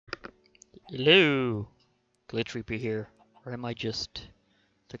Hello! Glitch Reaper here. Or am I just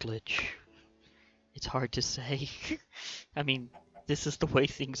the glitch? It's hard to say. I mean, this is the way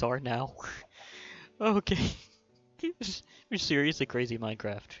things are now. Okay. You're seriously crazy,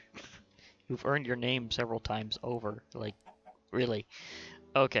 Minecraft. You've earned your name several times over. Like, really.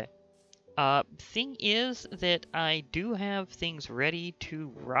 Okay. Thing is that I do have things ready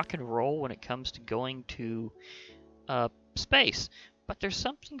to rock and roll when it comes to going to, space. But there's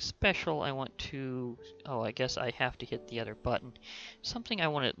something special I want to... Oh, I guess I have to hit the other button. Something I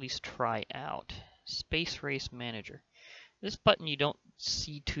want to at least try out. Space Race Manager. This button you don't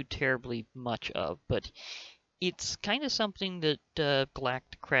see too terribly much of, but it's kind of something that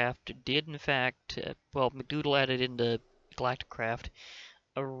Galacticraft did, in fact. Well, McDoodle added into Galacticraft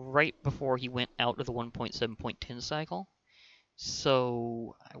right before he went out of the 1.7.10 cycle.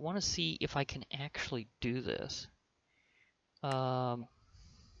 So I want to see if I can actually do this.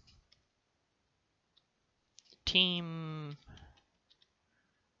 Team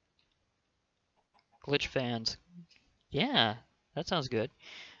Glitch fans. Yeah, that sounds good.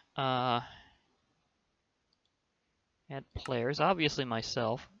 Add players. Obviously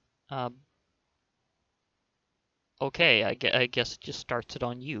myself. Okay, I guess it just starts it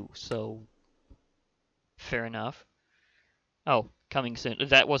on you, so fair enough. Oh, coming soon.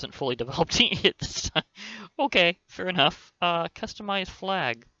 That wasn't fully developed yet this time. Okay, fair enough. Customize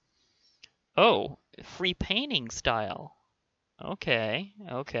flag. Oh, free painting style. Okay,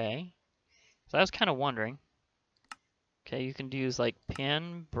 okay. So I was kind of wondering. Okay, you can use like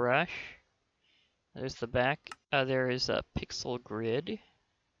pen, brush. There's the back. There is a pixel grid.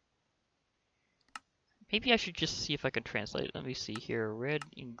 Maybe I should just see if I can translate it. Let me see here. Red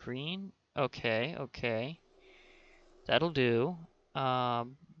and green. Okay, okay. That'll do. Let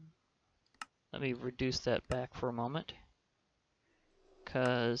me reduce that back for a moment.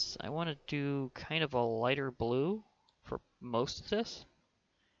 Because I want to do kind of a lighter blue for most of this.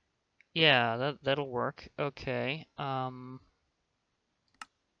 Yeah, that'll work. Okay.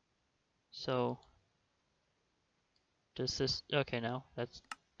 So does this... Okay, no. That's...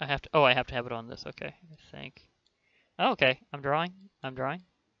 I have to... Oh, I have to have it on this. Okay, I think. Oh, okay. I'm drawing. I'm drawing.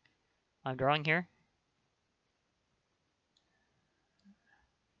 I'm drawing here.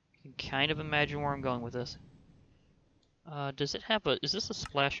 You can kind of imagine where I'm going with this. Does it have a... Is this a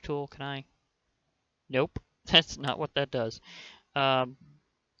splash tool? Can I... Nope. That's not what that does. So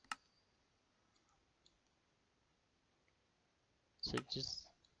just...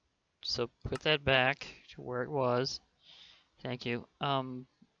 So put that back to where it was. Thank you.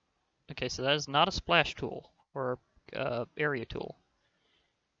 Okay, so that is not a splash tool or area tool.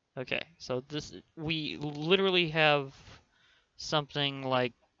 Okay, so this... We literally have something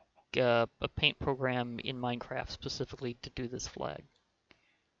like a paint program in Minecraft specifically to do this flag.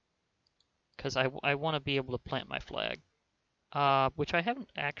 Because I want to be able to plant my flag. Which I haven't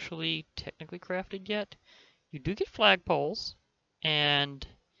actually technically crafted yet. You do get flagpoles, and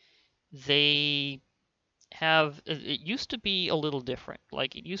they have... It used to be a little different.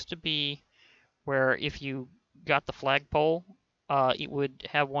 Like, it used to be where if you got the flagpole, it would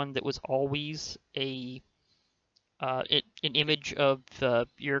have one that was always an image of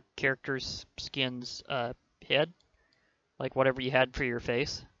your character's skin's head, like whatever you had for your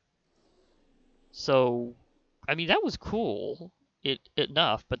face. So, I mean, that was cool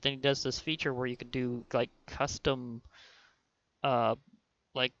enough, but then he does this feature where you could do like custom,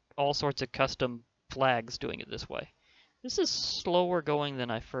 like all sorts of custom flags doing it this way. This is slower going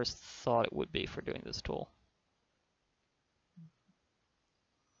than I first thought it would be for doing this tool.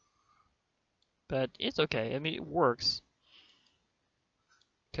 But it's okay. I mean, it works.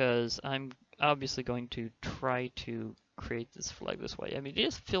 Because I'm obviously going to try to create this flag this way. I mean, it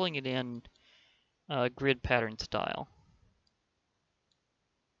is filling it in grid pattern style.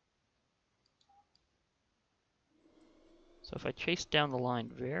 So if I chase down the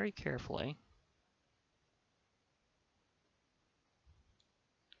line very carefully,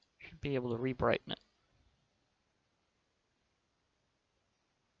 should be able to re-brighten it.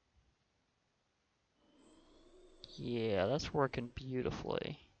 Yeah, that's working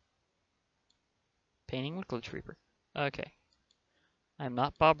beautifully. Painting with Glitch Reaper. Okay. I'm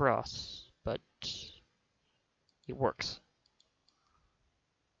not Bob Ross, but it works.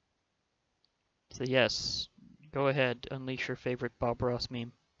 So yes, go ahead, unleash your favorite Bob Ross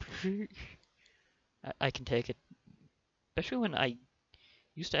meme. I can take it. Especially when I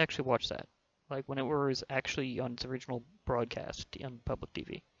used to actually watch that. Like when it was actually on its original broadcast on public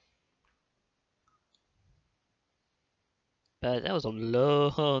TV. But that was a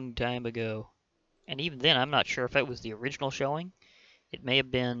long time ago. And even then, I'm not sure if that was the original showing. It may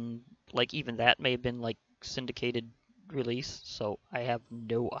have been, like, even that may have been, like, syndicated release, so I have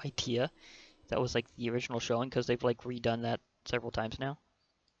no idea. That was, like, the original showing, because they've, like, redone that several times now.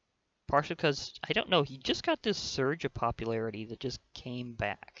 Partially because, I don't know, he just got this surge of popularity that just came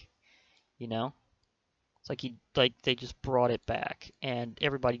back, you know? It's like they just brought it back, and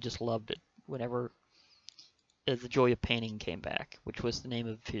everybody just loved it whenever The Joy of Painting came back, which was the name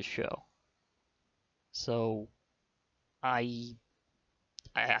of his show. So, I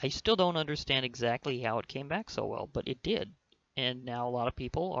I still don't understand exactly how it came back so well, but it did. And now a lot of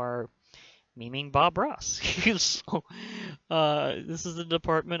people are memeing Bob Ross. So, this is the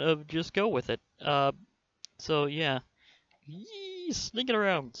department of just go with it. So yeah, sneaking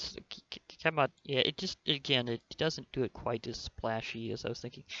around. Come on, yeah. It just again, it doesn't do it quite as splashy as I was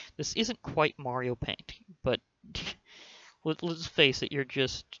thinking. This isn't quite Mario Paint, but let's face it, you're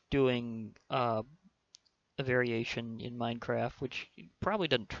just doing a variation in Minecraft, which probably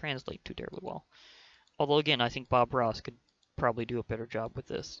doesn't translate too terribly well. Although again, I think Bob Ross could probably do a better job with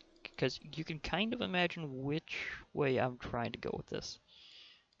this, because you can kind of imagine which way I'm trying to go with this.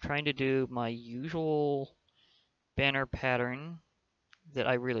 I'm trying to do my usual banner pattern that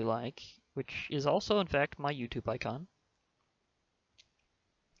I really like, which is also in fact my YouTube icon.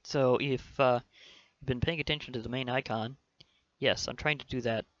 So if you've been paying attention to the main icon, yes, I'm trying to do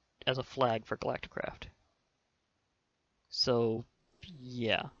that as a flag for Galacticraft. So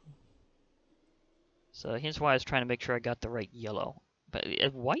yeah. So here's why I was trying to make sure I got the right yellow. But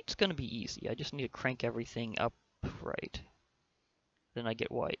white's going to be easy. I just need to crank everything up right. Then I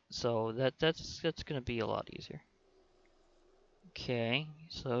get white. So that's going to be a lot easier. Okay,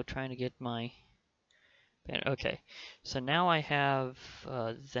 so trying to get my... Okay, so now I have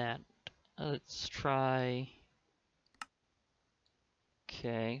that. Let's try...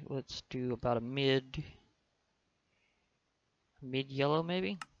 Okay, let's do about a mid yellow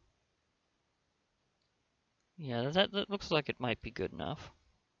maybe? Yeah, that looks like it might be good enough.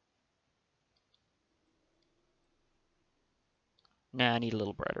 Nah, I need a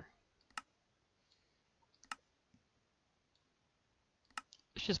little brighter.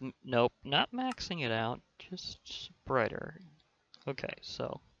 It's just, nope, not maxing it out, just brighter. Okay,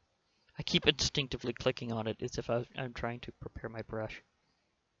 so I keep instinctively clicking on it as if I'm trying to prepare my brush.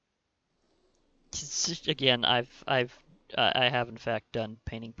 Just, again, I have in fact done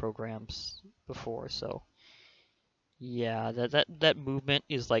painting programs before, so yeah, that movement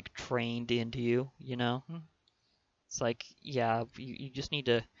is like trained into you, you know? It's like, yeah, you just need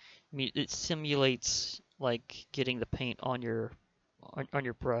to, I mean, it simulates like getting the paint on your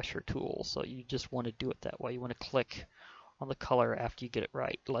brush or tool, so you just want to do it that way. You want to click on the color after you get it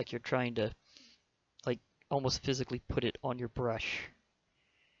right, like you're trying to like almost physically put it on your brush.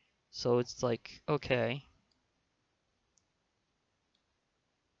 So it's like, okay,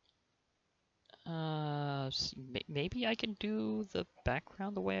 maybe I can do the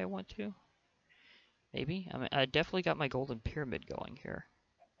background the way I want to. Maybe. I mean, I definitely got my golden pyramid going here.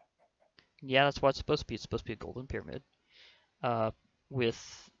 Yeah, that's what it's supposed to be. It's supposed to be a golden pyramid,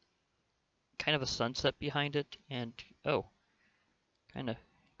 with kind of a sunset behind it, and oh, kind of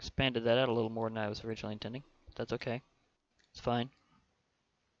expanded that out a little more than I was originally intending. But that's okay. It's fine.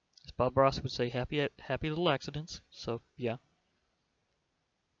 As Bob Ross would say, happy little accidents. So yeah.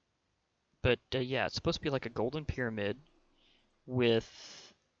 But yeah, it's supposed to be like a golden pyramid with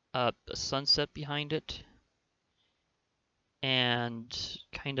a sunset behind it and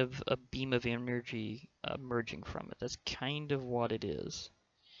kind of a beam of energy emerging from it. That's kind of what it is.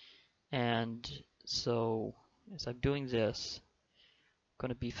 And so as I'm doing this, I'm going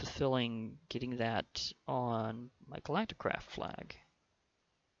to be fulfilling getting that on my Galacticraft flag.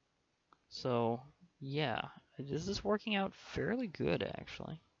 So yeah, this is working out fairly good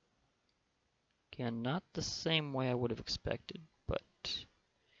actually. Again, not the same way I would have expected, but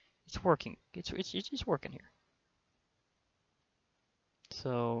it's working. It's working here.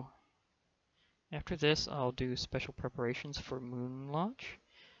 So after this, I'll do special preparations for moon launch.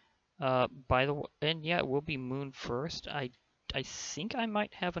 By the way, and yeah, it will be moon first. I think I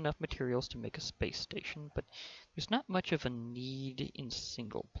might have enough materials to make a space station, but there's not much of a need in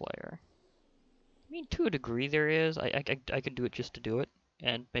single player. I mean, to a degree there is. I could do it just to do it,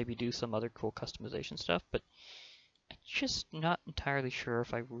 and maybe do some other cool customization stuff, but I'm just not entirely sure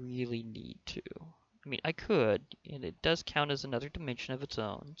if I really need to. I mean, I could, and it does count as another dimension of its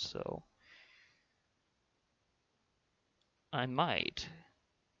own, so I might.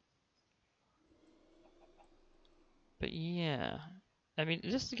 But yeah, I mean,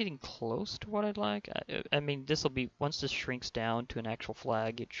 this is getting close to what I'd like. I mean, this will be, once this shrinks down to an actual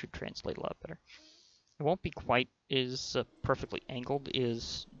flag, it should translate a lot better. it won't be quite as perfectly angled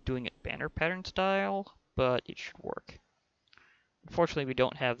as doing it banner pattern style, but it should work. Unfortunately, we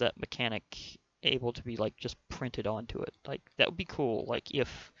don't have that mechanic able to be like just printed onto it. Like that would be cool. Like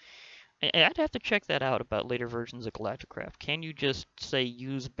if I'd have to check that out about later versions of Galacticraft. Can you just say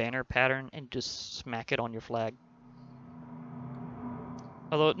use banner pattern and just smack it on your flag?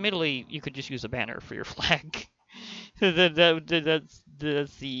 Although admittedly, you could just use a banner for your flag. That's the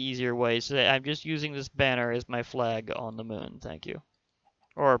easier way. So I'm just using this banner as my flag on the moon. Thank you.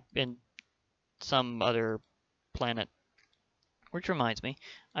 Or in some other planet. Which reminds me,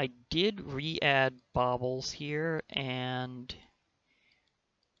 I did re-add baubles here, and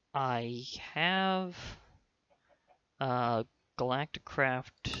I have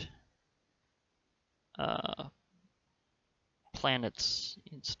Galacticraft uh, planets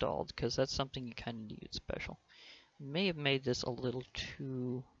installed, because that's something you kind of need special. I may have made this a little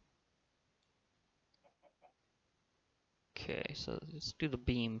too... Okay, so let's do the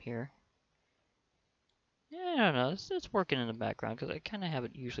beam here. Yeah, I don't know, it's working in the background, because I kind of have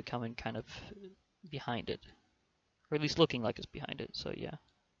it usually coming kind of behind it. Or at least looking like it's behind it, so yeah.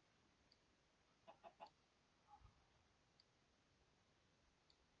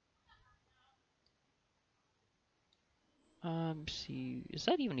 See, is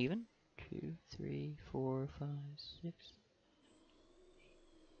that even? 2, 3, 4, 5, 6.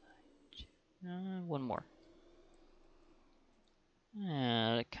 One more.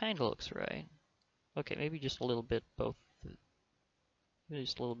 It kind of looks right. Okay, maybe just a little bit both. Maybe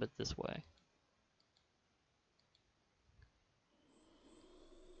just a little bit this way.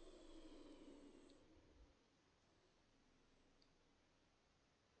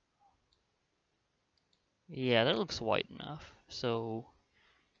 Yeah, that looks white enough. So,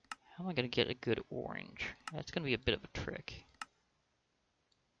 how am I going to get a good orange? That's going to be a bit of a trick.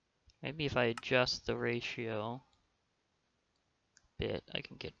 Maybe if I adjust the ratio a bit, I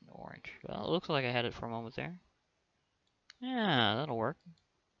can get an orange. Well, it looks like I had it for a moment there. Yeah, that'll work.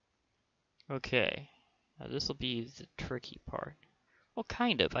 Okay, now this will be the tricky part. Well,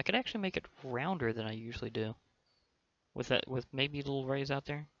 kind of. I could actually make it rounder than I usually do. With maybe little rays out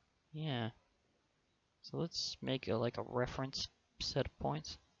there. Yeah. So let's make like a reference set of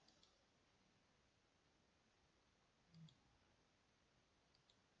points.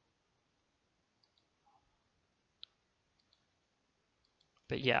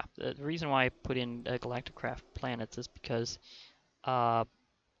 But yeah, the reason why I put in Galacticraft planets is because once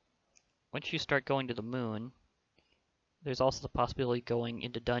you start going to the moon, there's also the possibility of going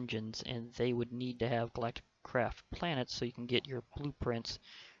into dungeons, and they would need to have Galacticraft planets so you can get your blueprints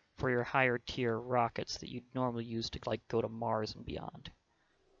for your higher tier rockets that you'd normally use to like go to Mars and beyond.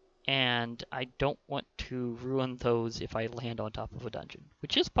 And I don't want to ruin those if I land on top of a dungeon,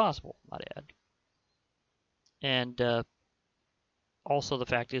 which is possible, might add. And also the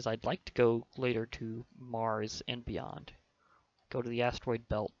fact is I'd like to go later to Mars and beyond. Go to the asteroid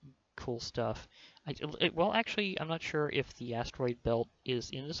belt, cool stuff. Well, actually, I'm not sure if the asteroid belt is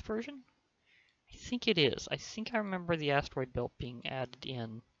in this version. I think it is. I think I remember the asteroid belt being added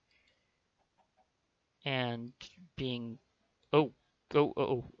in and being... Oh,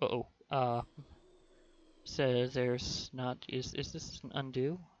 so there's not... Is this an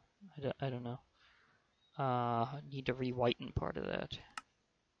undo? I don't know. Need to re-whiten part of that.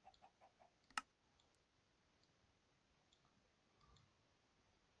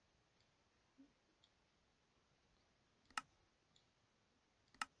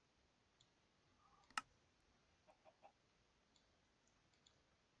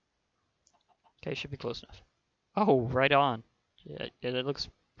 Okay, should be close enough. Oh, right on. Yeah, it looks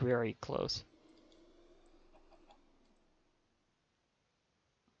very close.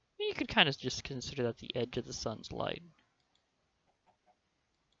 You could kind of just consider that the edge of the sun's light.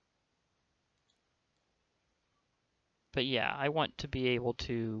 But yeah, I want to be able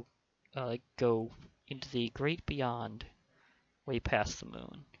to go into the great beyond, way past the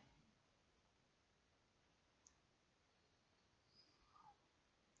moon.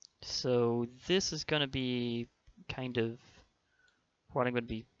 So this is going to be kind of what I'm going to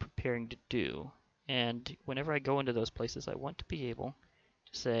be preparing to do. And whenever I go into those places, I want to be able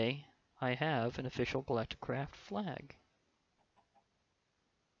to say, I have an official Galacticraft flag.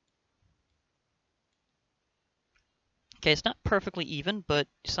 Okay, it's not perfectly even, but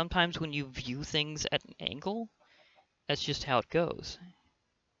sometimes when you view things at an angle, that's just how it goes.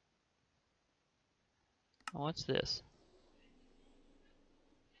 Oh, what's this?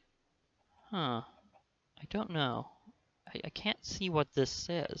 Huh. I don't know. I can't see what this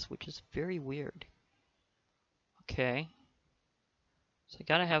says, which is very weird. Okay. So I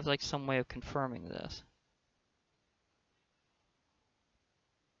gotta have like some way of confirming this.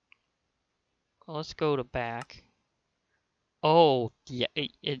 let's go to back. Oh, yeah,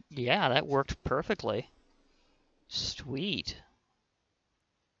 yeah, that worked perfectly. Sweet.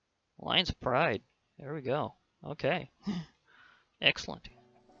 Lines of Pride. There we go. Okay. Excellent.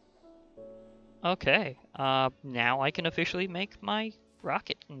 Okay. Now I can officially make my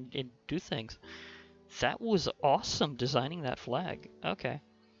rocket and do things. That was awesome designing that flag. Okay.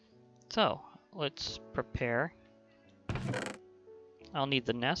 So, let's prepare. I'll need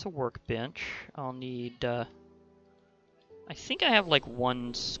the NASA workbench. I'll need, I think I have like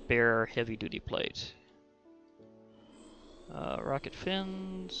one spare heavy-duty plate. Rocket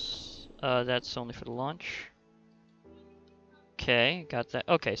fins. That's only for the launch. Okay, got that.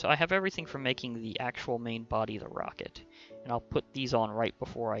 Okay, so I have everything for making the actual main body of the rocket. And I'll put these on right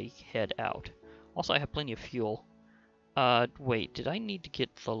before I head out. Also, I have plenty of fuel. Wait, did I need to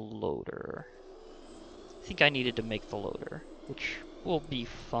get the loader? I think I needed to make the loader, which will be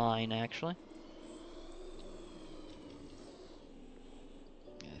fine, actually.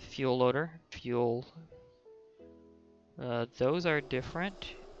 Fuel loader, fuel. Those are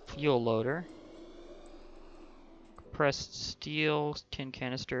different. Fuel loader. Compressed steel, tin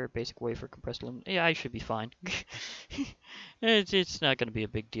canister, basic wafer, compressed aluminum. Yeah, I should be fine. It's not going to be a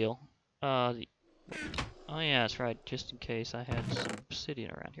big deal. Oh yeah, that's right. Just in case I had some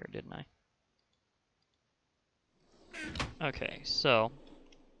obsidian around here, didn't I? Okay, so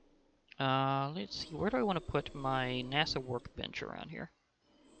let's see. Where do I want to put my NASA workbench around here?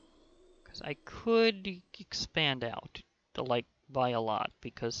 Because I could expand out to like by a lot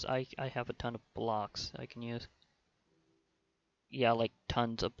because I have a ton of blocks I can use. Yeah, like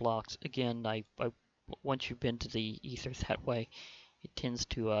tons of blocks. Again, once you've been to the ether that way, it tends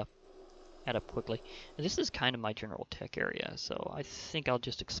to add up quickly. And this is kind of my general tech area, so I think I'll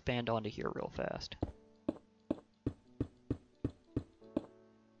just expand onto here real fast.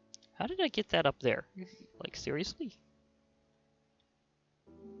 How did I get that up there? Like, seriously?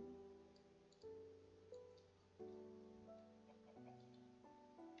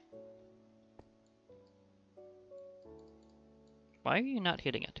 Why are you not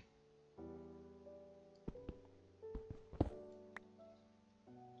hitting it?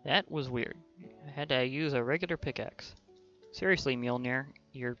 That was weird. I had to use a regular pickaxe. Seriously, Mjolnir,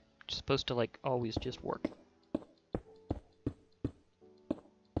 you're supposed to, like, always just work.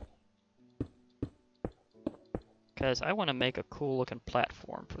 Because I want to make a cool looking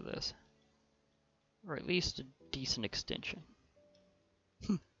platform for this. Or at least a decent extension.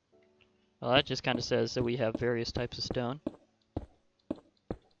 Well, that just kind of says that we have various types of stone.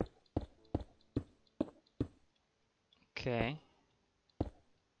 Okay.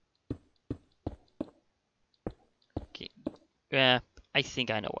 Yeah, I think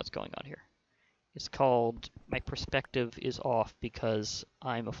I know what's going on here. It's called my perspective is off because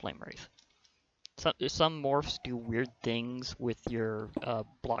I'm a flame wraith. Some morphs do weird things with your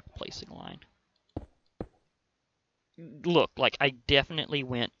block placing line. Look, like I definitely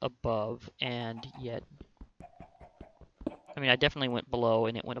went above and yet... I mean, I definitely went below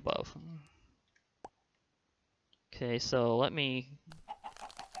and it went above. Okay, so let me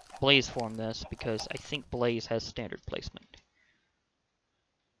blaze form this because I think blaze has standard placement.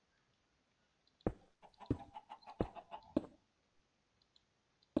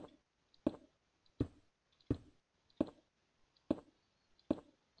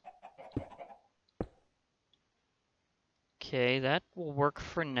 Okay, that will work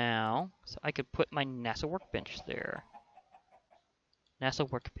for now. So I could put my NASA workbench there. NASA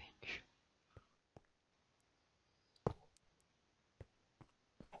workbench.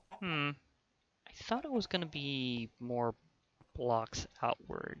 I thought it was going to be more blocks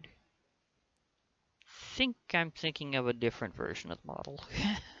outward. Think I'm thinking of a different version of the model.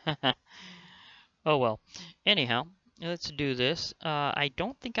 Oh well. Anyhow, let's do this. I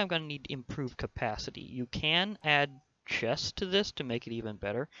don't think I'm going to need improved capacity. You can add chests to this to make it even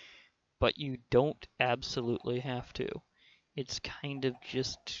better, but you don't absolutely have to. It's kind of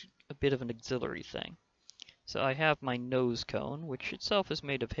just a bit of an auxiliary thing. So I have my nose cone, which itself is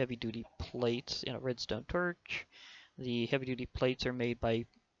made of heavy-duty plates in a redstone torch. The heavy-duty plates are made by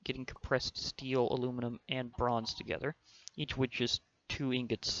getting compressed steel, aluminum, and bronze together, each which is 2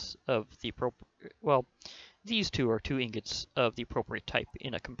 ingots of the appropriate... Well, these two are 2 ingots of the appropriate type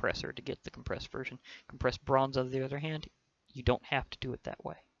in a compressor to get the compressed version. Compressed bronze, on the other hand, you don't have to do it that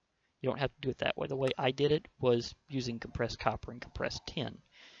way. You don't have to do it that way. The way I did it was using compressed copper and compressed tin.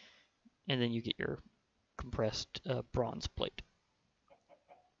 And then you get your compressed bronze plate.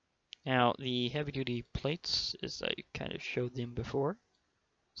 Now, the heavy-duty plates, as I kind of showed them before,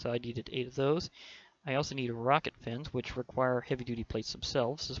 so I needed 8 of those. I also need rocket fins, which require heavy-duty plates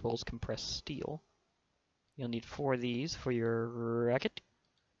themselves, as well as compressed steel. You'll need 4 of these for your rocket.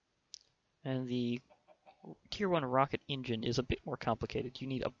 And the Tier 1 rocket engine is a bit more complicated. You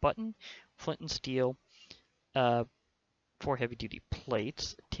need a button, flint and steel, 4 heavy-duty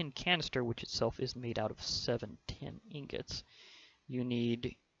plates, a tin canister, which itself is made out of 7 tin ingots. You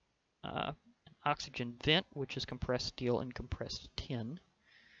need an oxygen vent, which is compressed steel and compressed tin.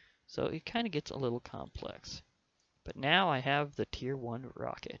 So it kind of gets a little complex. But now I have the Tier 1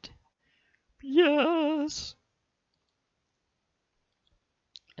 rocket. Yes!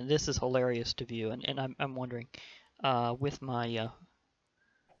 And this is hilarious to view, and I'm wondering, with my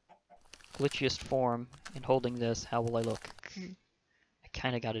glitchiest form and holding this, how will I look? I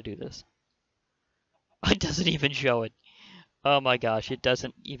kind of got to do this. It doesn't even show it. Oh my gosh, it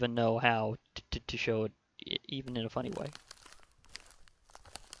doesn't even know how to show it, even in a funny way.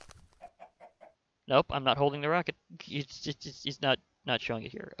 Nope, I'm not holding the rocket. It's not showing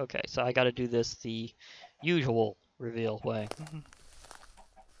it here. Okay, so I got to do this the usual reveal way.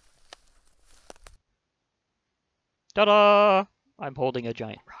 Ta-da! I'm holding a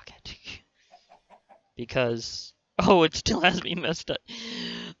giant rocket. Because, oh, it still has me messed up.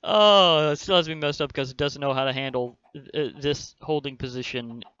 Oh, it still has me messed up because it doesn't know how to handle this holding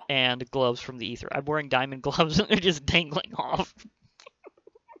position and gloves from the ether. I'm wearing diamond gloves and they're just dangling off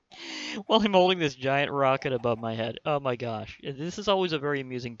while I'm holding this giant rocket above my head. Oh my gosh. This is always a very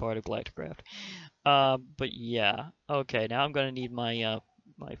amusing part of Galacticraft. But yeah. Okay, now I'm going to need my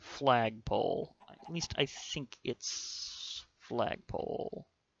my flagpole. At least I think it's flagpole.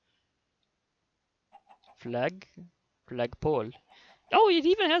 Flagpole. Oh, it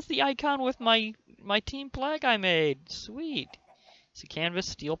even has the icon with my team flag I made. Sweet. So canvas,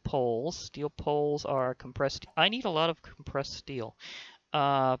 steel poles. Steel poles are compressed. I need a lot of compressed steel.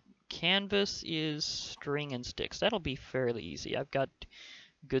 Canvas is string and sticks. That'll be fairly easy. I've got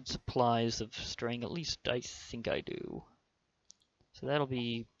good supplies of string. At least I think I do. So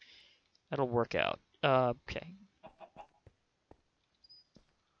that'll work out. Okay.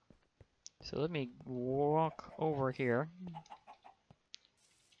 So let me walk over here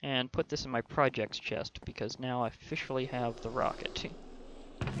and put this in my projects chest because now I officially have the rocket.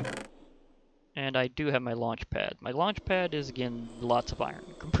 And I do have my launch pad. My launch pad is, again, lots of iron.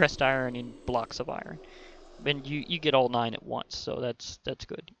 Compressed iron in blocks of iron. And you get all 9 at once, so that's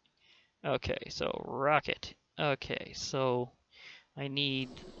good. Okay, so rocket. Okay, so I need,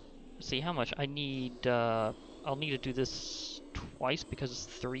 see how much? I need, I'll need to do this twice because it's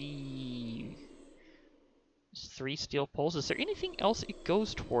 3 steel poles. Is there anything else it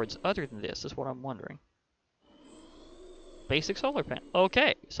goes towards other than this, is what I'm wondering. Basic solar panel.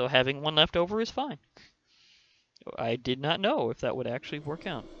 Okay, so having one left over is fine. I did not know if that would actually work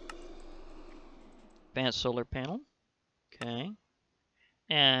out. Advanced solar panel. Okay.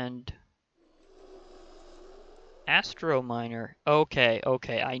 And Astro Miner. Okay,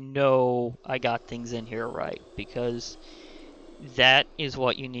 I know I got things in here right because that is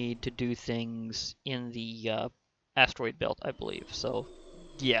what you need to do things in the asteroid belt, I believe. So,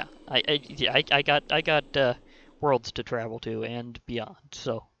 yeah, I got worlds to travel to and beyond.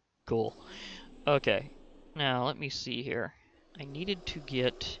 So, cool. Okay, now let me see here. I needed to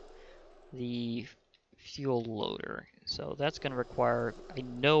get the fuel loader, so that's going to require, I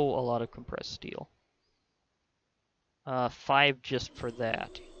know, a lot of compressed steel. 5 just for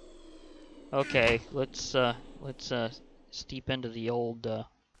that. Okay, let's steep into the old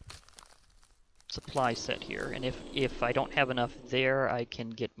supply set here, and if I don't have enough there, I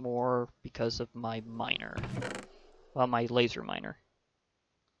can get more because of my miner. Well, my laser miner.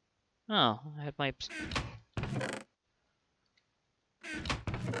 Oh, I had my...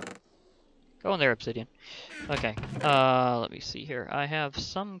 Go in there, Obsidian. Okay, let me see here. I have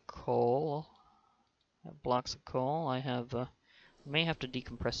some coal. I have blocks of coal. I have, may have to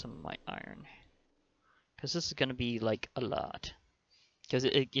decompress some of my iron. Because this is going to be, like, a lot. Because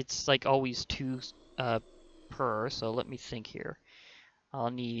it's, like, always 2 per, so let me think here.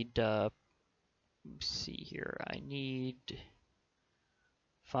 I'll need, let's see here. I need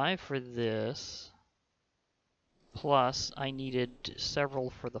 5 for this. Plus, I needed several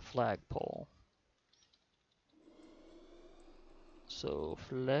for the flagpole. So,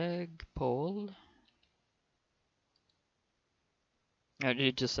 flagpole.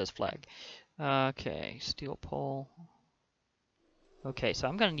 It just says flag. Okay, steel pole. Okay, so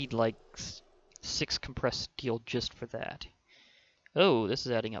I'm gonna need like 6 compressed steel just for that. Oh, this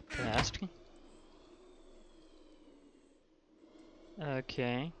is adding up fast.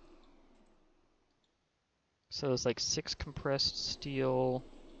 Okay. So it's like 6 compressed steel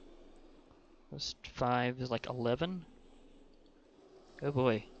Plus 5 is like 11. Oh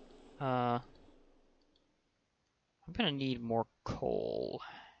boy. I'm gonna need more coal.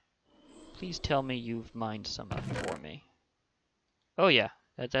 Please tell me you've mined some up for me. Oh yeah,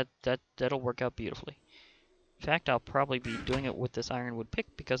 that'll work out beautifully. In fact, I'll probably be doing it with this ironwood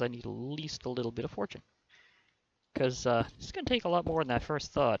pick because I need at least a little bit of fortune. Because it's gonna take a lot more than I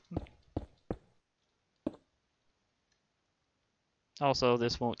first thought. Also,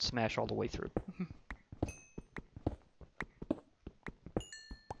 this won't smash all the way through.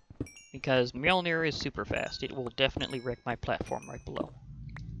 Because Mjolnir is super fast. It will definitely wreck my platform right below.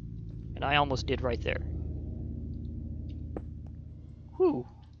 And I almost did right there. Whew.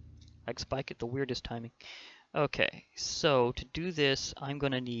 Like Spike at the weirdest timing. Okay, so to do this, I'm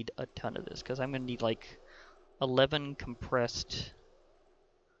going to need a ton of this. Because I'm going to need like 11 compressed...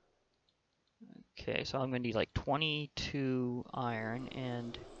 Okay, so I'm going to need like 22 iron,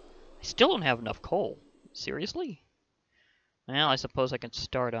 and I still don't have enough coal. Seriously? Well, I suppose I can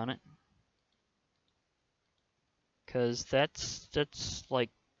start on it. Because that's like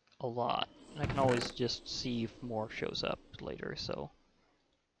a lot. I can always just see if more shows up later, so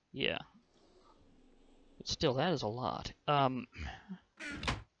yeah. But still, that is a lot. And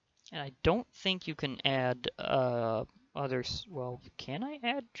I don't think you can add others. Well, can I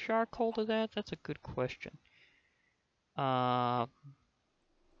add charcoal to that? That's a good question. Well,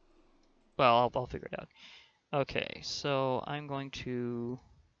 I'll figure it out. Okay, so I'm going to...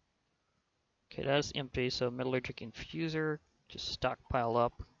 Okay, that's empty, so metallurgic infuser, just stockpile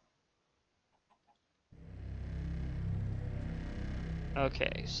up.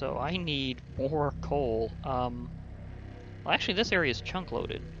 Okay, so I need more coal. Well, actually, this area is chunk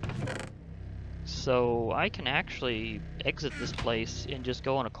loaded. So I can actually exit this place and just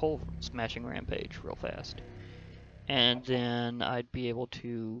go on a coal smashing rampage real fast. And then I'd be able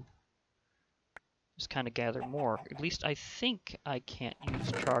to just kind of gather more. At least I think I can't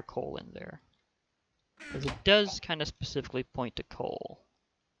use charcoal in there. Because it does kind of specifically point to coal.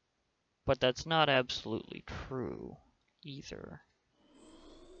 But that's not absolutely true either.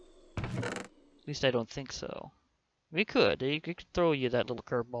 At least I don't think so. We could. It could throw you that little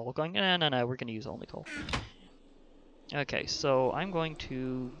curveball going, no, we're going to use only coal. Okay, so I'm going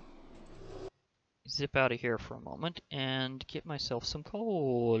to zip out of here for a moment and get myself some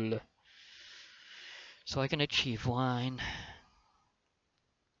coal. So I can achieve wine.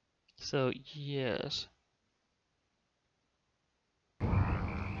 So, yes.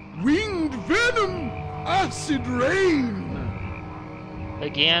 Winged venom! Acid rain!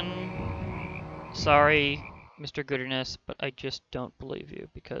 Again, sorry, Mr. Gooderness, but I just don't believe you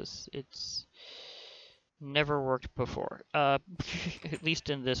because it's never worked before. At least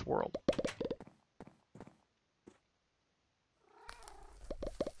in this world.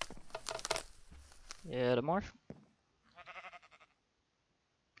 Yeah, the morph.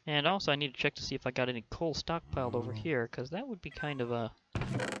 And also I need to check to see if I got any coal stockpiled over here, because that would be kind of a...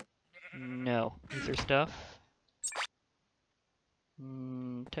 No. Ether stuff.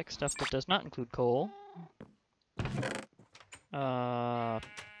 Tech stuff that does not include coal. Mob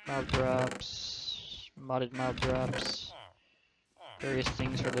drops. Modded mob drops. Various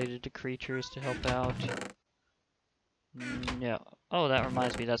things related to creatures to help out. No. Oh, that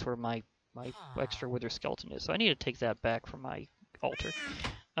reminds me, that's where my extra wither skeleton is. So I need to take that back from my altar.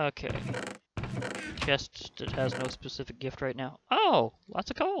 Okay. Chest that has no specific gift right now. Oh!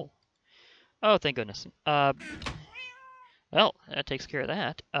 Lots of coal! Oh, thank goodness. Well, that takes care of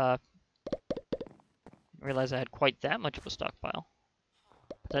that. Didn't realize I had quite that much of a stockpile.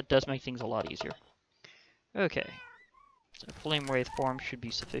 But that does make things a lot easier. Okay. So flame wraith form should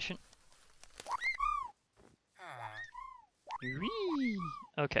be sufficient. Whee!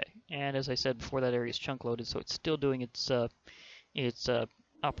 Okay, and as I said before, that area is chunk loaded, so it's still doing its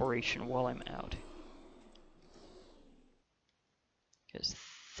operation while I'm out. Yes,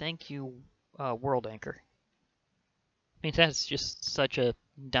 thank you, World Anchor. I mean, that's just such a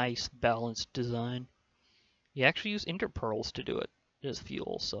nice, balanced design. You actually use interpearls to do it as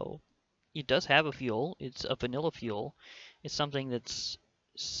fuel, so it does have a fuel. It's a vanilla fuel. It's something that's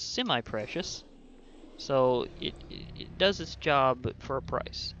semi-precious, so it does its job for a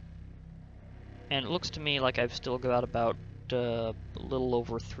price. And it looks to me like I've still got about a little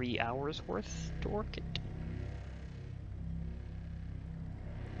over 3 hours worth to work it.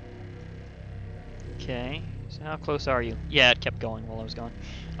 Okay, so how close are you? Yeah, it kept going while I was gone.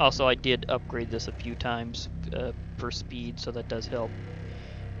 Also, I did upgrade this a few times for speed, so that does help.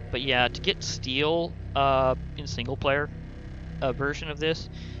 But yeah, to get steel in single player version of this,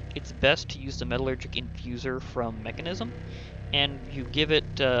 it's best to use the metallurgic infuser from Mechanism, and you give it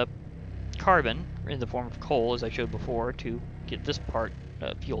carbon in the form of coal, as I showed before, to get this part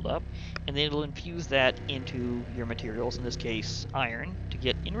fueled up, and then it'll infuse that into your materials, in this case iron, to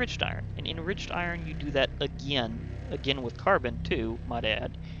get enriched iron. And enriched iron, you do that again with carbon too, might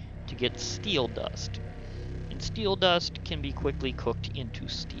add, to get steel dust. And steel dust can be quickly cooked into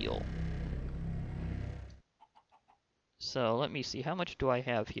steel. So let me see, how much do I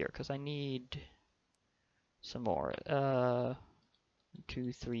have here? Because I need some more.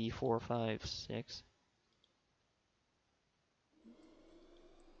 2, 3, 4, 5, 6.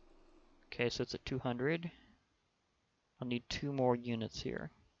 Okay, so it's at 200. I'll need 2 more units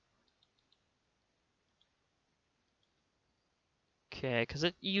here. Okay, because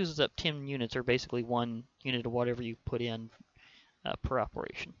it uses up 10 units, or basically 1 unit of whatever you put in per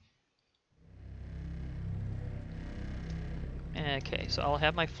operation. Okay, so I'll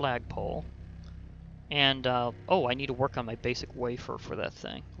have my flagpole. And, oh, I need to work on my basic wafer for that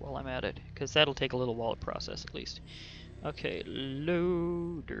thing while I'm at it, because that'll take a little while to process at least. Okay,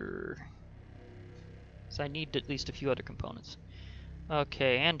 loader. So I need at least a few other components.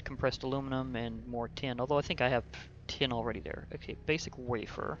 Okay, and compressed aluminum and more tin, although I think I have tin already there. Okay, basic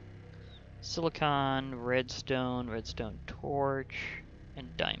wafer. Silicon, redstone, redstone torch,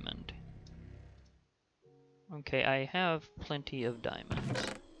 and diamond. Okay, I have plenty of diamonds.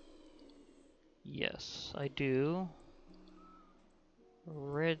 Yes, I do.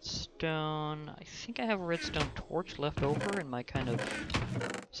 Redstone. I think I have a redstone torch left over in my kind of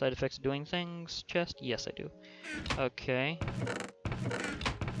side effects of doing things chest. Yes, I do. Okay.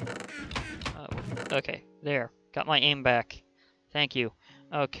 Okay, there. Got my aim back. Thank you.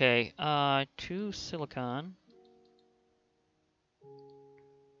 Okay, 2 silicon.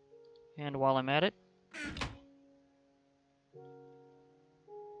 And while I'm at it,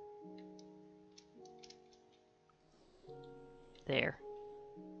 there.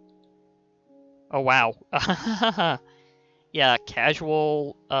 Oh, wow. Yeah,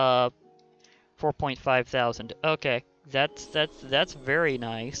 casual, 4.5 thousand. Okay, that's very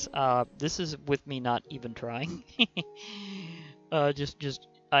nice. This is with me not even trying. Just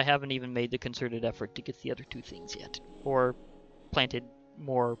I haven't even made the concerted effort to get the other 2 things yet, or planted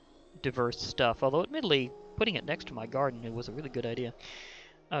more diverse stuff. Although, admittedly, putting it next to my garden, it was a really good idea.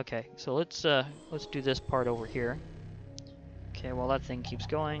 Okay, so let's do this part over here. Okay, while that thing keeps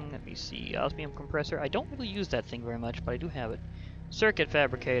going, let me see. Osmium compressor. I don't really use that thing very much, but I do have it. Circuit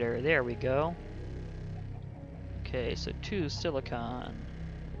fabricator. There we go. Okay, so 2 silicon.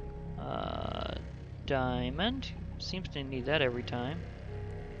 Diamond. Seems to need that every time.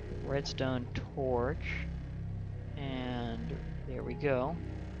 Redstone torch. And there we go.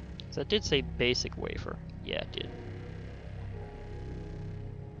 So it did say basic wafer. Yeah, it did.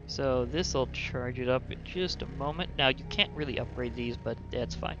 So this will charge it up in just a moment. Now you can't really upgrade these, but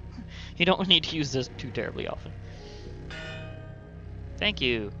that's fine. You don't need to use this too terribly often. Thank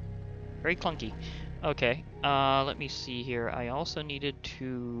you. Very clunky. Okay, let me see here. I also needed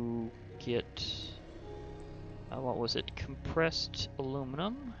to get, what was it? Compressed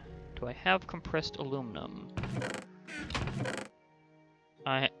aluminum? Do I have compressed aluminum?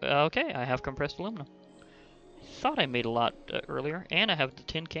 Okay, I have compressed aluminum. Thought I made a lot earlier, and I have the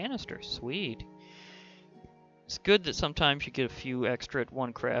tin canister. Sweet. It's good that sometimes you get a few extra at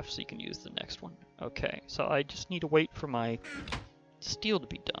one craft so you can use the next one. Okay, so I just need to wait for my steel to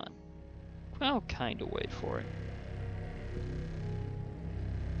be done. Well, kind of wait for it.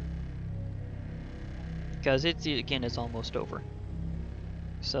 Because again, it's almost over.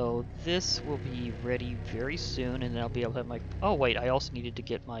 So this will be ready very soon, and then I'll be able to have my... Oh wait, I also needed to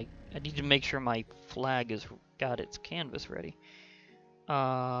get my... I need to make sure my flag has got its canvas ready.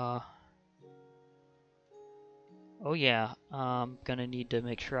 Oh yeah, I'm gonna need to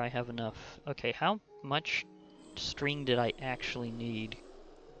make sure I have enough. Okay, how much string did I actually need?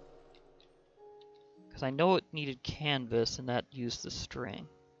 Because I know it needed canvas, and that used the string.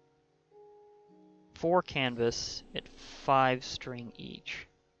 4 canvas at 5 string each.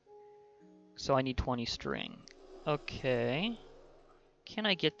 So I need 20 string. Okay. Can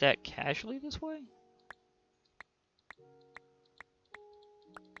I get that casually this way?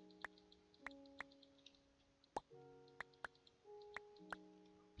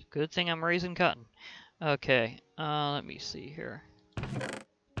 Good thing I'm raising cotton. Okay, let me see here.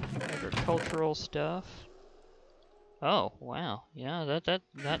 Agricultural stuff. Oh, wow. Yeah,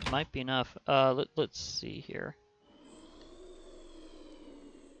 that might be enough. Let's see here.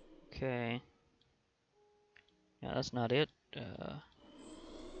 Okay. Yeah, that's not it.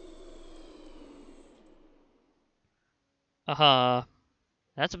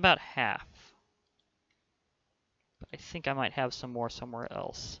 That's about half. But I think I might have some more somewhere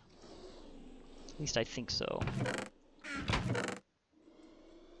else. least I think so.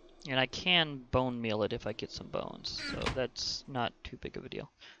 And I can bone meal it if I get some bones, so that's not too big of a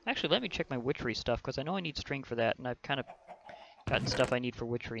deal. Actually, let me check my witchery stuff, because I know I need string for that, and I've kind of gotten stuff I need for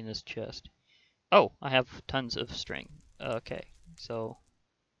witchery in this chest. Oh, I have tons of string. Okay, so...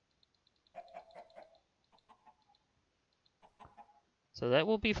 So that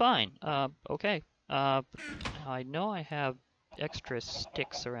will be fine. Okay. I know I have extra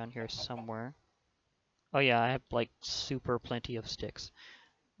sticks around here somewhere. Oh yeah, I have like super plenty of sticks.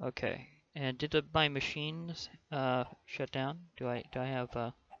 Okay. And did my machines shut down? Do I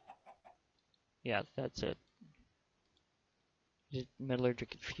have yeah, that's it.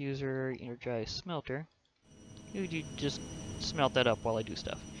 Metallurgic infuser, energized smelter. You just smelt that up while I do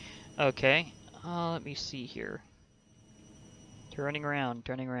stuff. Okay. Let me see here. Turning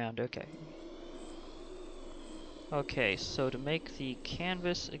around, okay. Okay, so to make the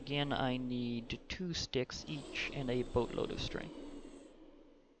canvas, again, I need 2 sticks each and a boatload of string.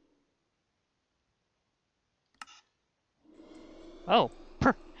 Oh!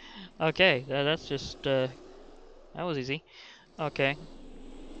 Okay, that's just, that was easy. Okay.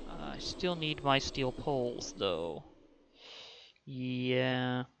 I still need my steel poles, though.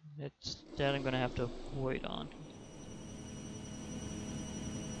 Yeah, that I'm gonna have to wait on.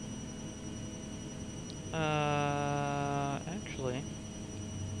 Actually,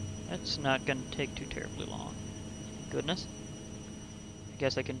 that's not gonna take too terribly long. Goodness. I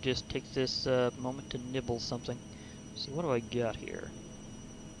guess I can just take this moment to nibble something. See, what do I got here?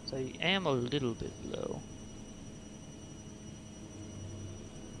 So I am a little bit low.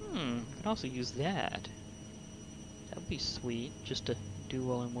 I can also use that. That would be sweet, just to do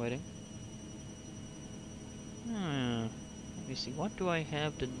while I'm waiting. Let me see, what do I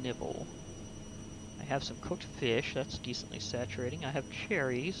have to nibble? I have some cooked fish, that's decently saturating. I have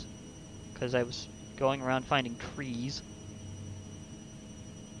cherries, because I was going around finding trees.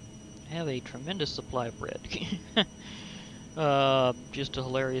 I have a tremendous supply of bread. Just a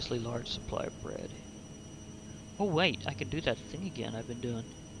hilariously large supply of bread. Oh wait, I can do that thing again I've been doing.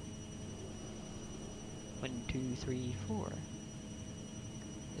 1, 2, 3, 4.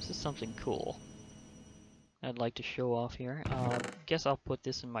 This is something cool I'd like to show off here. Guess I'll put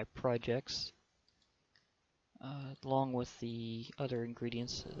this in my projects, along with the other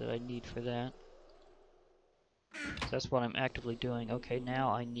ingredients that I need for that. So that's what I'm actively doing. Okay,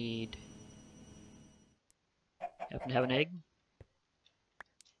 now I need... Happen to have an egg?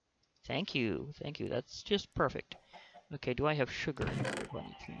 Thank you, that's just perfect. Okay, do I have sugar by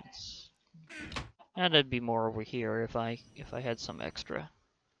any chance? That'd be more over here if I had some extra.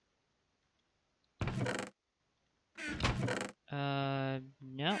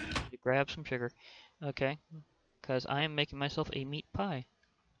 No, need to grab some sugar. Okay, because I am making myself a meat pie.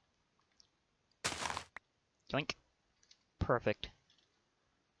 Doink. Perfect.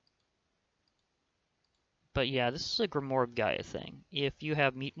 But yeah, this is a Grimoire Gaia thing. If you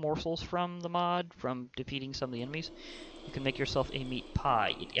have meat morsels from the mod, from defeating some of the enemies, you can make yourself a meat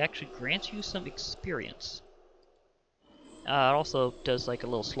pie. It actually grants you some experience. It also does like a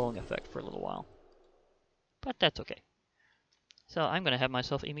little slowing effect for a little while. But that's okay. So I'm gonna have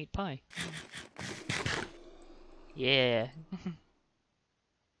myself a meat pie. Yeah.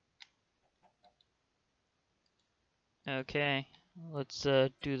 Okay, let's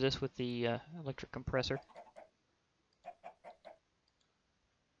do this with the electric compressor.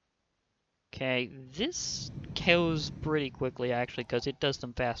 Okay, this goes pretty quickly actually, because it does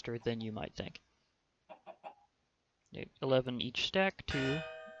them faster than you might think. 11 each stack, 2,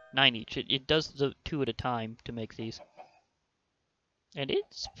 9 each. It does the 2 at a time to make these. And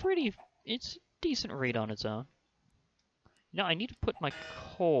it's decent rate on its own. Now I need to put my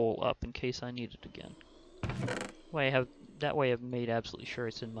coal up in case I need it again. That way I've made absolutely sure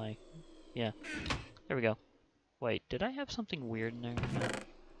it's in my... Yeah, there we go. Wait, did I have something weird in there? No.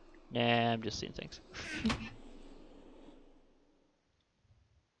 Nah, I'm just seeing things.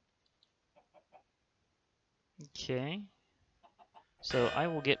 Okay. So I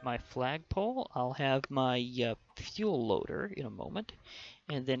will get my flagpole, I'll have my fuel loader in a moment,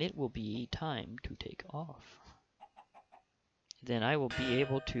 and then it will be time to take off. Then I will be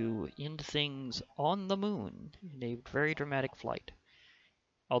able to end things on the moon in a very dramatic flight.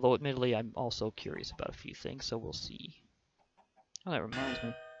 Although admittedly I'm also curious about a few things, so we'll see. Oh, that reminds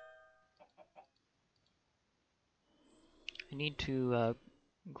me. I need to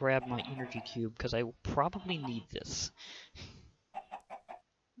grab my energy cube, because I will probably need this.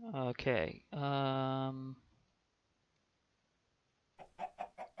 Okay, why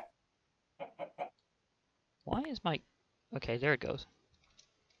is my... Okay, there it goes.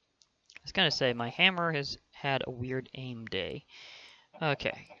 was gonna say, my hammer has had a weird aim day.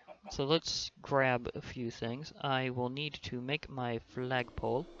 Okay, so let's grab a few things. I will need to make my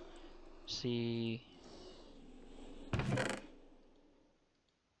flagpole. See...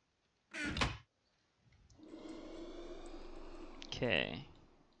 Okay.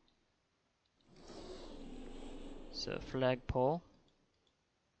 So, flagpole.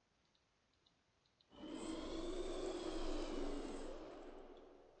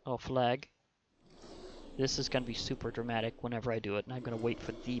 Oh, flag. This is going to be super dramatic whenever I do it, and I'm going to wait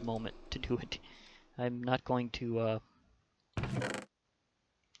for the moment to do it. I'm not going to, I'm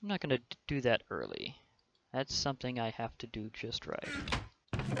not going to do that early. That's something I have to do just right.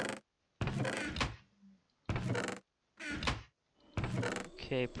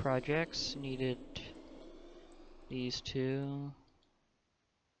 Okay, projects needed these two.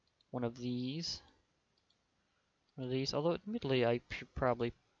 One of these. One of these, although admittedly I should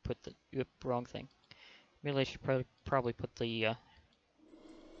probably put the wrong thing. Admittedly I should probably put the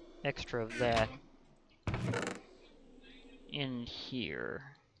extra of that in here.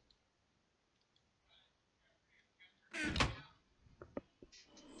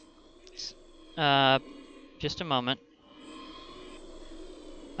 Just a moment.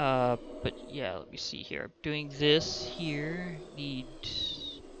 But yeah, let me see here. I'm doing this here. Need...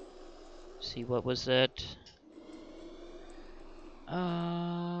 See, what was that?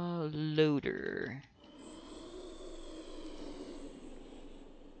 Loader.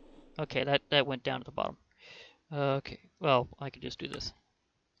 Okay, that went down to the bottom. Okay, well, I could just do this.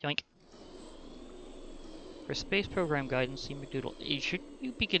 Yoink. For space program guidance, see McDoodle. Should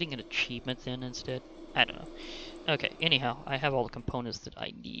you be getting an achievement then instead? I don't know. Okay, anyhow, I have all the components that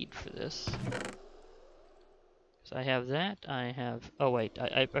I need for this. So I have that, I have... Oh wait,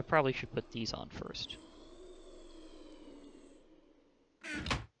 I probably should put these on first.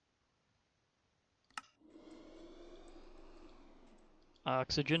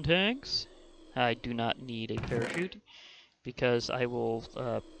 Oxygen tanks. I do not need a parachute because I will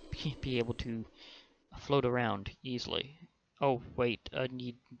be able to float around easily. Oh wait, I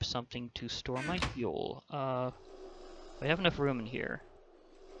need something to store my fuel. I have enough room in here.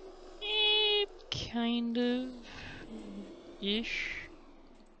 Kind of ish.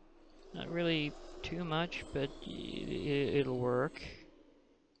 Not really too much, but it'll work.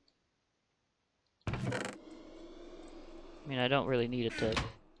 I mean, I don't really need it to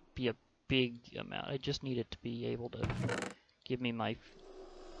be a big amount. I just need it to be able to give me my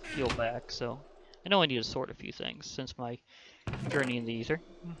fuel back, so I know I need to sort a few things since my journey in the ether.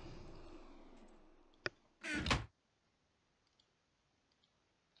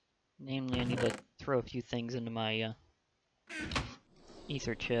 Namely, I need to throw a few things into my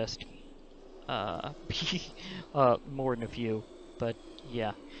ether chest. More than a few, but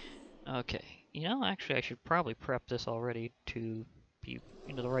yeah. Okay. You know, actually, I should probably prep this already to be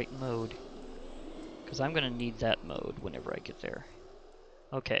into the right mode, because I'm going to need that mode whenever I get there.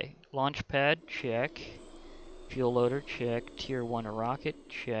 Okay, launch pad, check. Fuel loader, check. Tier 1 rocket,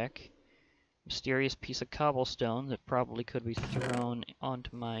 check. Mysterious piece of cobblestone that probably could be thrown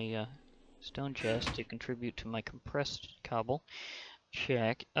onto my stone chest to contribute to my compressed cobble.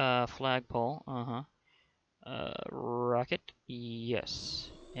 Check. Flagpole, rocket, yes.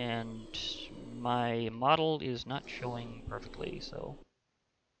 And my model is not showing perfectly, so...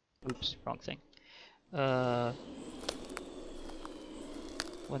 Oops, wrong thing. Want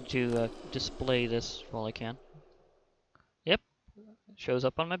to display this while I can. Yep, shows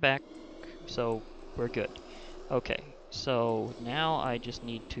up on my back, so we're good. Okay, so now I just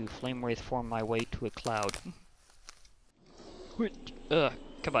need to flame wraith form my way to a cloud. Come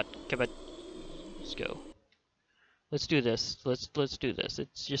on, come on. Let's go. Let's do this. Let's do this.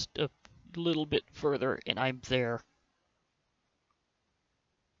 It's just a little bit further, and I'm there.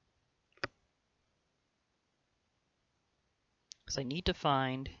 Because I need to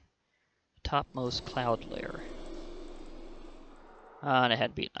find the topmost cloud layer. And it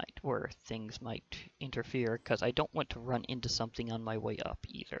had to be at night, where things might interfere, because I don't want to run into something on my way up,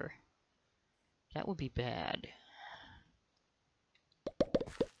 either. That would be bad.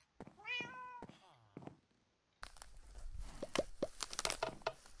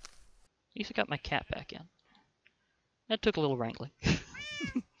 At least I got my cat back in. That took a little wrangling. I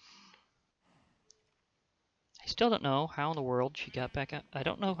still don't know how in the world she got back out. I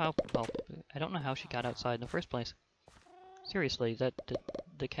don't know how, well, I don't know how she got outside in the first place. Seriously, the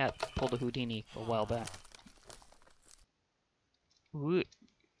cat pulled a Houdini a while back. Ooh,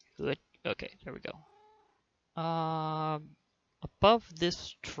 good. Okay, there we go. Above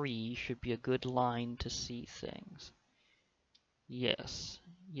this tree should be a good line to see things. Yes.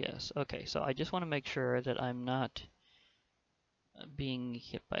 Yes, okay, so I just want to make sure that I'm not being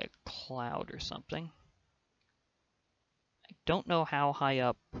hit by a cloud or something. I don't know how high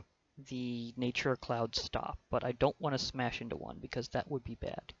up the nature clouds stop, but I don't want to smash into one because that would be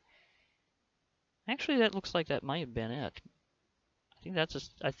bad. Actually, that looks like that might have been it. I think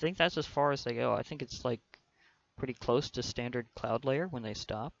that's as far as they go. I think it's like pretty close to standard cloud layer when they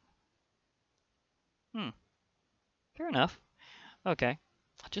stop. Fair enough. Okay.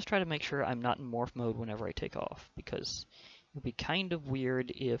 I'll just try to make sure I'm not in morph mode whenever I take off, because it would be kind of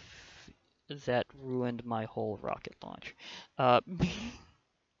weird if that ruined my whole rocket launch.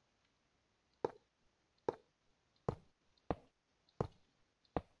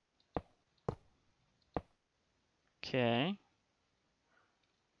 Okay.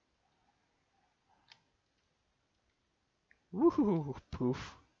 Woohoo!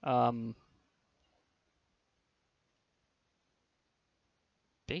 Poof.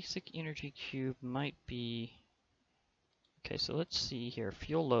 Basic energy cube might be... Okay, so let's see here.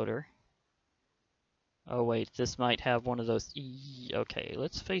 Fuel loader. Oh wait, this might have one of those... Okay,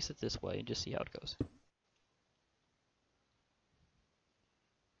 let's face it this way and just see how it goes.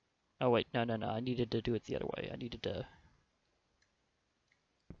 Oh wait, no, I needed to do it the other way. I needed to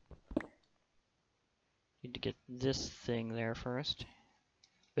get this thing there first.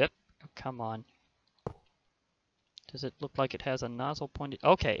 Yep, oh, come on. Does it look like it has a nozzle pointed?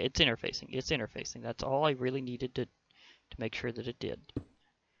 Okay, it's interfacing. It's interfacing. That's all I really needed to make sure that it did.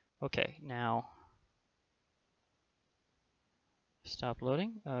 Okay, now stop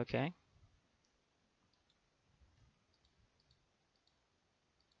loading. Okay.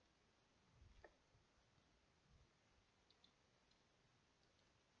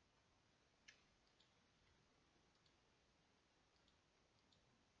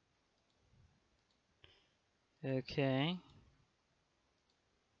 Okay.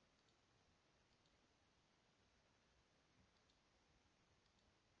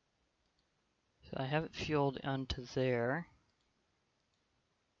 So I have it fueled onto there.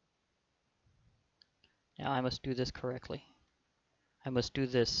 Now I must do this correctly. I must do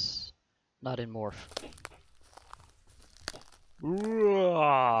this not in morph.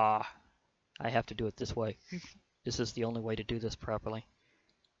 I have to do it this way. This is the only way to do this properly.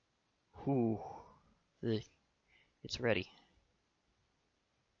 Whew. It's ready.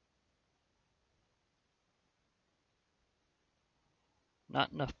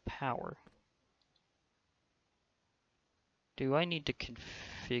 Not enough power. Do I need to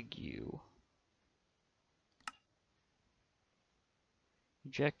config you?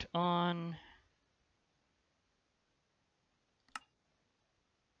 Eject on.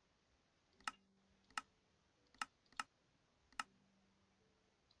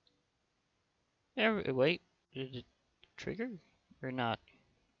 Wait, did it trigger or not?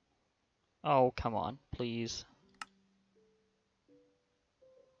 Oh, come on, please.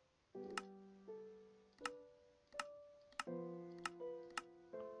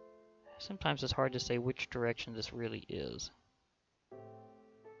 Sometimes it's hard to say which direction this really is.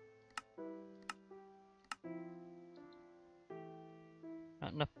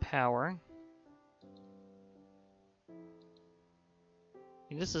 Not enough power. I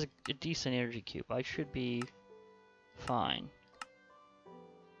mean, this is a decent energy cube. I should be fine.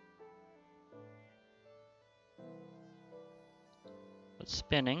 It's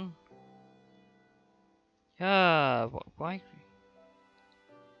spinning. Why?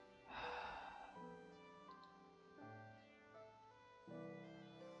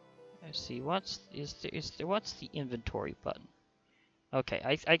 I see. What's the inventory button? Okay,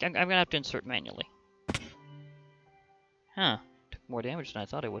 I'm gonna have to insert manually. Huh? Took more damage than I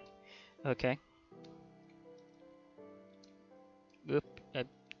thought it would. Okay. Oop! I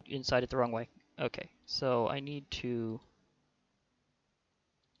inside it the wrong way. Okay, so I need to.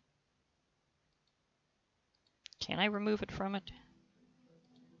 Can I remove it from it?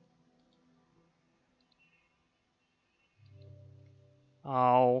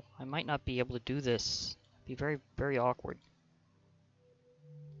 Oh, I might not be able to do this. It'd be very, very awkward.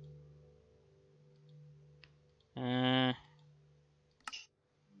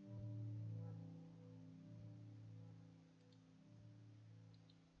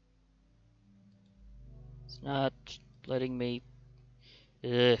 It's not letting me.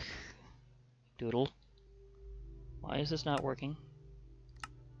 Ugh. Doodle. Why is this not working?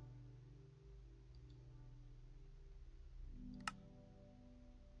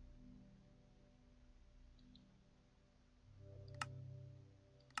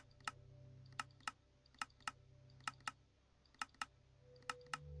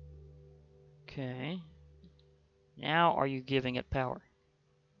 Okay. Now are you giving it power?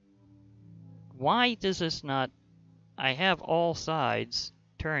 Why does this not... I have all sides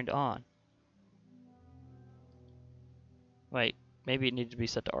turned on. Wait, maybe it needs to be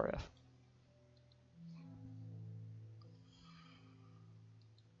set to RF.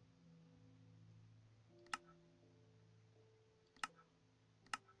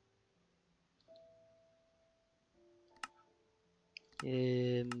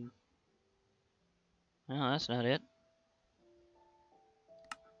 No, that's not it.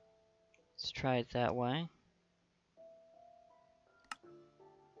 Let's try it that way.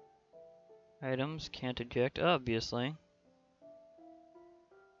 Items can't eject, obviously.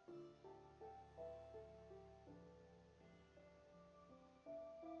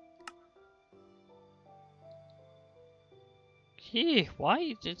 Gee,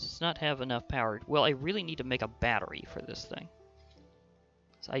 why does it not have enough power? Well, I really need to make a battery for this thing.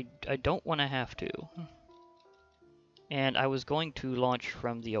 So I don't want to have to. And I was going to launch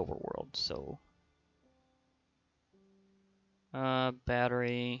from the overworld, so...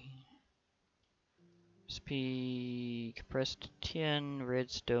 battery... Speed... compressed tin,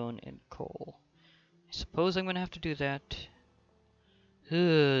 redstone, and coal. I suppose I'm gonna have to do that.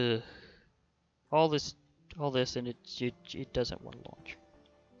 Ugh. All this, and it doesn't want to launch.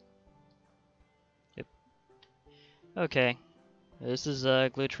 Yep. Okay. This is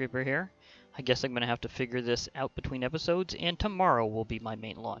Glitch Reaper here. I guess I'm gonna have to figure this out between episodes, and tomorrow will be my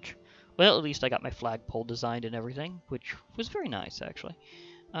main launch. Well, at least I got my flagpole designed and everything, which was very nice, actually.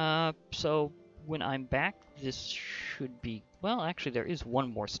 So when I'm back, this should be... Well, actually, there is one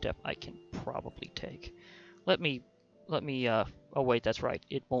more step I can probably take. Let me, oh wait, that's right.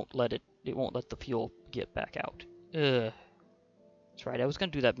 It won't let the fuel get back out. Ugh. That's right, I was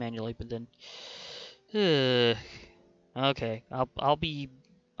gonna do that manually, but then... Ugh. Okay, I'll be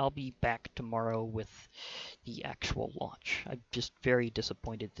back tomorrow with the actual launch. I'm just very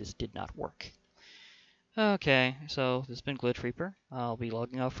disappointed this did not work. Okay, so this has been Glitch Reaper. I'll be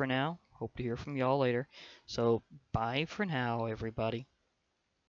logging off for now. Hope to hear from y'all later. So bye for now, everybody.